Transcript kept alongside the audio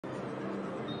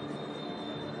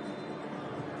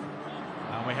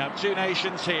And we have two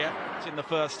nations here in the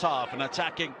first half and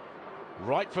attacking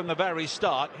right from the very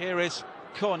start. Here is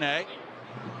Koné.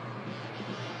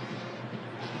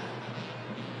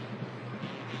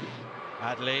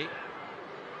 Adli.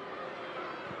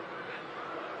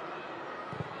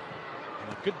 And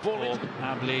a good ball.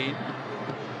 Adli.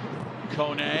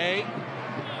 Koné. An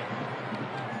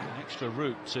extra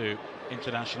route to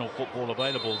international football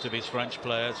available to these French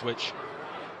players, which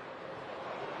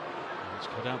was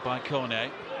cut out by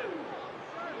Koné.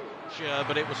 Sure,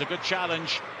 but it was a good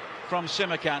challenge from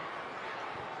Simakan.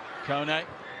 Koné.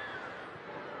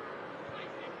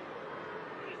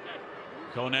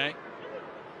 Koné.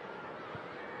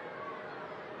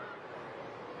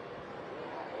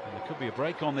 And there could be a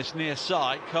break on this near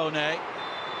side. Koné.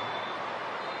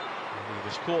 He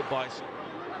was caught by...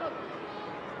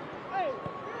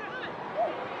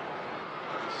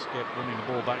 Skip winning the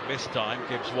ball back this time.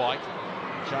 Gibbs White.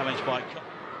 Challenged by... And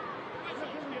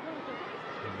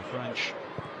the French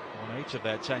won 8 of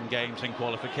their 10 games in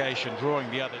qualification, drawing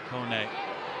the other. Koné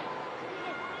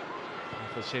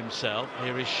offers himself.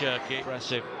 Here is Cherki,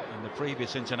 impressive in the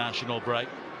previous international break.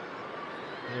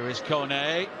 Here is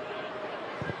Koné.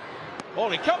 Oh,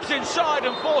 he comes inside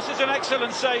and forces an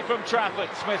excellent save from Trafford.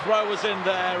 Smith Rowe was in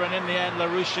there, and in the end,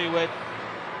 Larouche with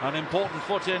an important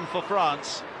foot in for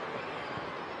France.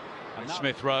 And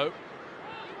Smith Rowe.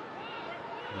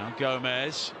 Now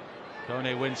Gomez.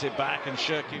 Koné wins it back, and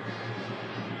Cherki.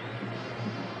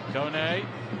 Koné.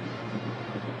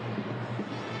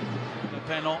 The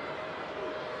penalty.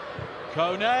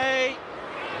 Koné.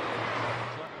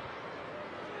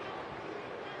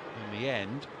 In the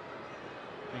end,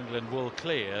 England will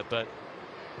clear, but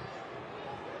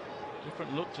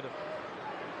different look to the...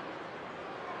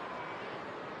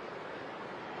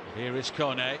 Here is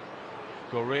Koné.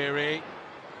 Goriri.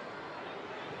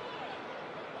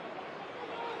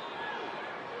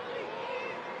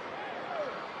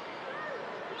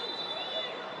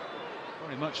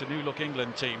 Very much a new-look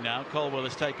England team now. Colwell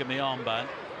has taken the armband.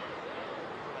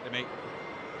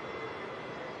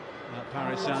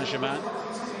 Paris Saint-Germain.